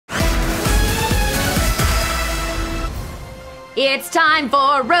It's time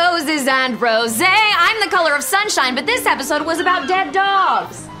for Roses and Rosé. I'm the color of sunshine, but this episode was about dead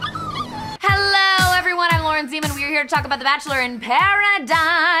dogs. Hello, everyone. I'm Lauren Zeman. We are here to talk about The Bachelor in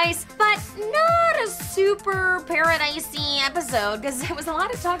Paradise, but not a super paradisey episode because there was a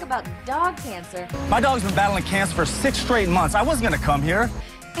lot of talk about dog cancer. My dog's been battling cancer for 6 straight months. I wasn't gonna come here.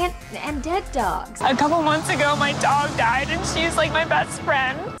 And dead dogs. A couple months ago, my dog died, and she's like my best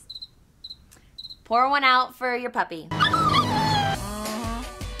friend. Pour one out for your puppy.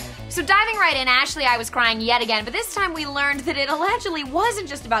 So diving right in, Ashley, I was crying yet again, but this time we learned that it allegedly wasn't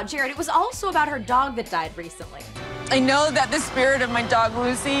just about Jared, it was also about her dog that died recently. I know that the spirit of my dog,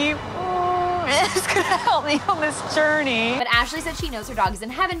 Lucy, is gonna help me on this journey. But Ashley said she knows her dog is in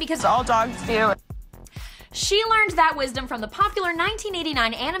heaven because all dogs do. She learned that wisdom from the popular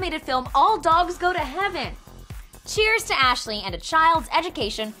 1989 animated film All Dogs Go to Heaven. Cheers to Ashley and a child's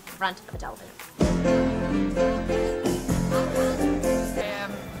education front of the television.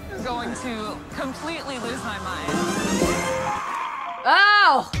 I'm going to completely lose my mind.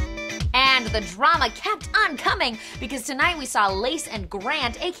 Oh! And the drama kept on coming because tonight we saw Lace and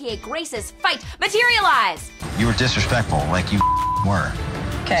Grant, aka Grace's fight, materialize. You were disrespectful, like you were.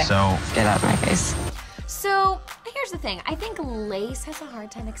 Okay. So Get out of my face. So, here's the thing. I think Lace has a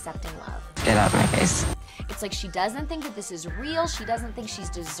hard time accepting love. Get out of my face. It's like she doesn't think that this is real. She doesn't think she's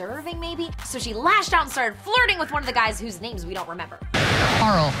deserving, maybe. So she lashed out and started flirting with one of the guys whose names we don't remember.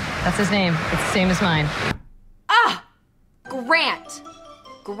 Carl. That's his name. It's the same as mine. Ah! Grant.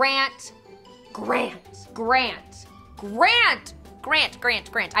 Grant. Grant. Grant. Grant. Grant,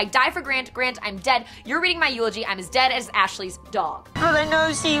 Grant, Grant. I die for Grant, Grant, I'm dead. You're reading my eulogy, I'm as dead as Ashley's dog. But I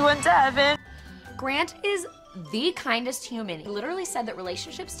know she went to heaven. Grant is the kindest human. He literally said that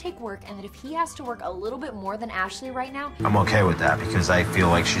relationships take work and that if he has to work a little bit more than Ashley right now, I'm okay with that because I feel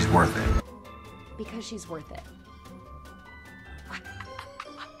like she's worth it. because she's worth it.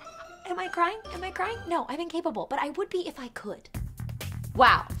 Am I crying? Am I crying? No, I'm incapable, but I would be if I could.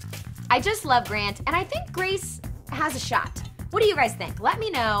 Wow. I just love Grant, and I think Grace has a shot. What do you guys think? Let me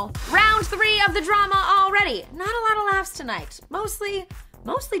know. Round 3 of the drama already. Not a lot of laughs tonight. Mostly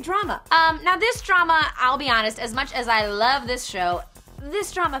drama. Now this drama, I'll be honest, as much as I love this show,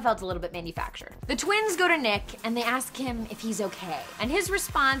 this drama felt a little bit manufactured. The twins go to Nick and they ask him if he's okay. And his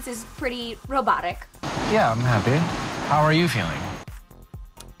response is pretty robotic. Yeah, I'm happy. How are you feeling?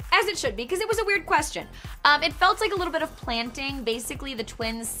 As it should be, because it was a weird question. It felt like a little bit of planting. Basically, the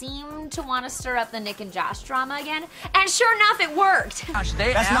twins seemed to want to stir up the Nick and Josh drama again. And sure enough, it worked.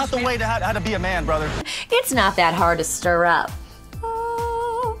 That's not the way to how to be a man, brother. It's not that hard to stir up.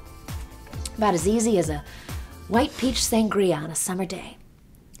 About as easy as a white peach sangria on a summer day.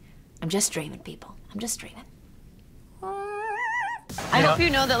 I'm just dreaming, people. I'm just dreaming. I hope you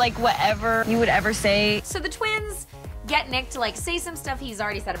know that, like, whatever you would ever say. So the twins get Nick to, like, say some stuff he's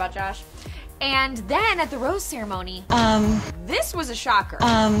already said about Josh. And then at the rose ceremony, this was a shocker.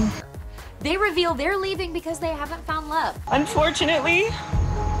 They reveal they're leaving because they haven't found love. Unfortunately,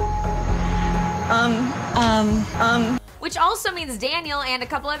 Which also means Daniel and a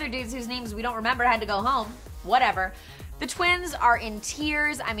couple other dudes whose names we don't remember had to go home. Whatever. The twins are in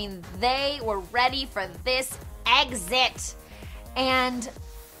tears. I mean, they were ready for this exit. And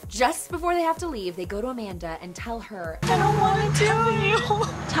just before they have to leave, they go to Amanda and tell her, I don't want to tell you.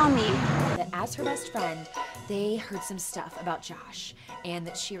 Tell me that as her best friend, they heard some stuff about Josh and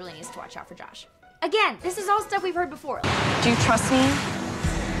that she really needs to watch out for Josh. Again, this is all stuff we've heard before. Do you trust me?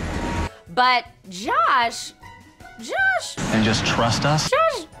 But Josh And just trust us?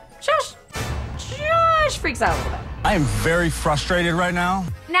 Josh freaks out a little bit. I am very frustrated right now.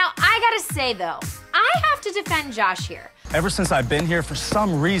 Now, I gotta say though, I have to defend Josh here. Ever since I've been here, for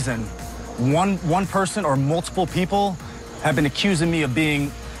some reason, one person or multiple people have been accusing me of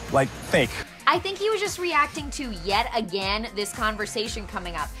being, like, fake. I think he was just reacting to, yet again, this conversation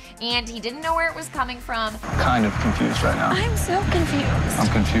coming up. And he didn't know where it was coming from. Kind of confused right now. I'm so confused.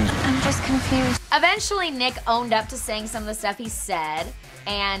 I'm confused. I'm just confused. Eventually, Nick owned up to saying some of the stuff he said,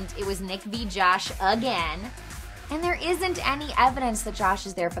 and it was Nick v. Josh again. And there isn't any evidence that Josh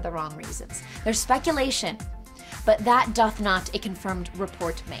is there for the wrong reasons. There's speculation, but that doth not a confirmed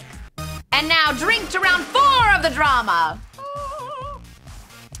report make. And now, drink to round 4 of the drama.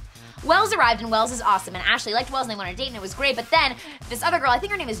 Wells arrived, and Wells is awesome, and Ashley liked Wells, and they went on a date, and it was great, but then this other girl, I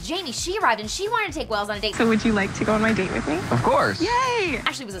think her name is Jamie, she arrived, and she wanted to take Wells on a date. So would you like to go on my date with me? Of course. Yay!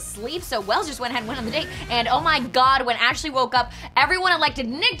 Ashley was asleep, so Wells just went ahead and went on the date, and oh my god, when Ashley woke up, everyone elected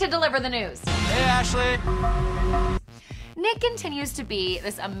Nick to deliver the news. Hey, Ashley. Nick continues to be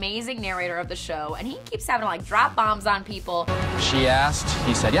this amazing narrator of the show, and he keeps having to, like, drop bombs on people. She asked,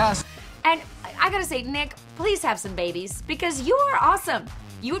 he said yes. And I gotta say, Nick, please have some babies because you are awesome.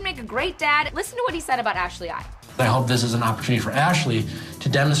 You would make a great dad. Listen to what he said about Ashley I. I hope this is an opportunity for Ashley to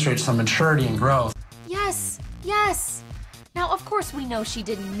demonstrate some maturity and growth. Yes, yes. Now, of course, we know she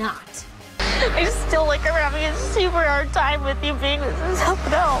did not. I still like her having a super hard time with you being with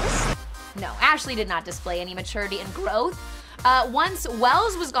something else. No, Ashley did not display any maturity and growth. Once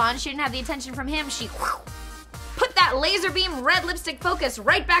Wells was gone, she didn't have the attention from him. She put that laser beam red lipstick focus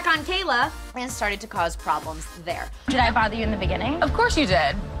right back on Caila and started to cause problems there. Did I bother you in the beginning? Of course you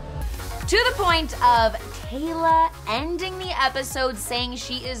did. To the point of Caila ending the episode saying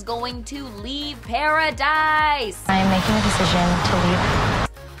she is going to leave paradise. I am making a decision to leave.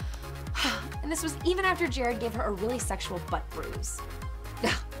 And this was even after Jared gave her a really sexual butt bruise.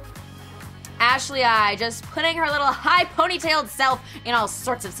 Ashley I just putting her little high ponytailed self in all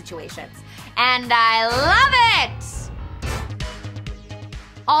sorts of situations. And I love it!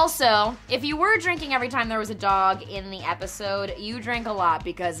 Also, if you were drinking every time there was a dog in the episode, you drank a lot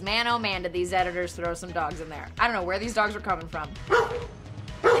because man oh man did these editors throw some dogs in there. I don't know where these dogs were coming from.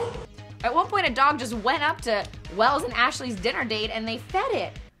 At one point a dog just went up to Wells and Ashley's dinner date and they fed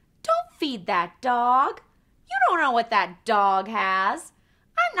it. Don't feed that dog. You don't know what that dog has.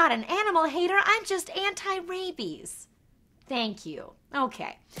 I'm not an animal hater, I'm just anti-rabies. Thank you.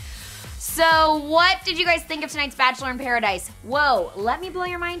 Okay. So what did you guys think of tonight's Bachelor in Paradise? Whoa, let me blow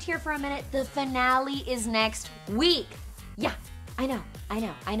your mind here for a minute. The finale is next week. Yeah, I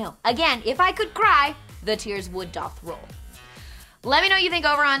know. Again, if I could cry, the tears would doth roll. Let me know what you think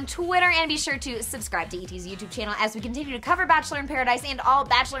over on Twitter, and be sure to subscribe to ET's YouTube channel as we continue to cover Bachelor in Paradise and all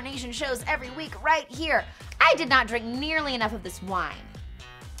Bachelor Nation shows every week right here. I did not drink nearly enough of this wine.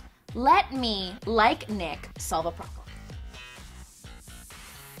 Let me, like Nick, solve a problem.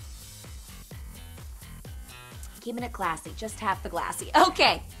 Keeping it classy, just half the glassy.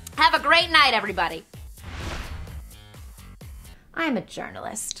 Okay, have a great night, everybody. I'm a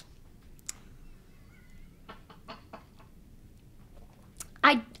journalist.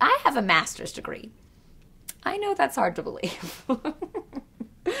 I have a master's degree. I know that's hard to believe.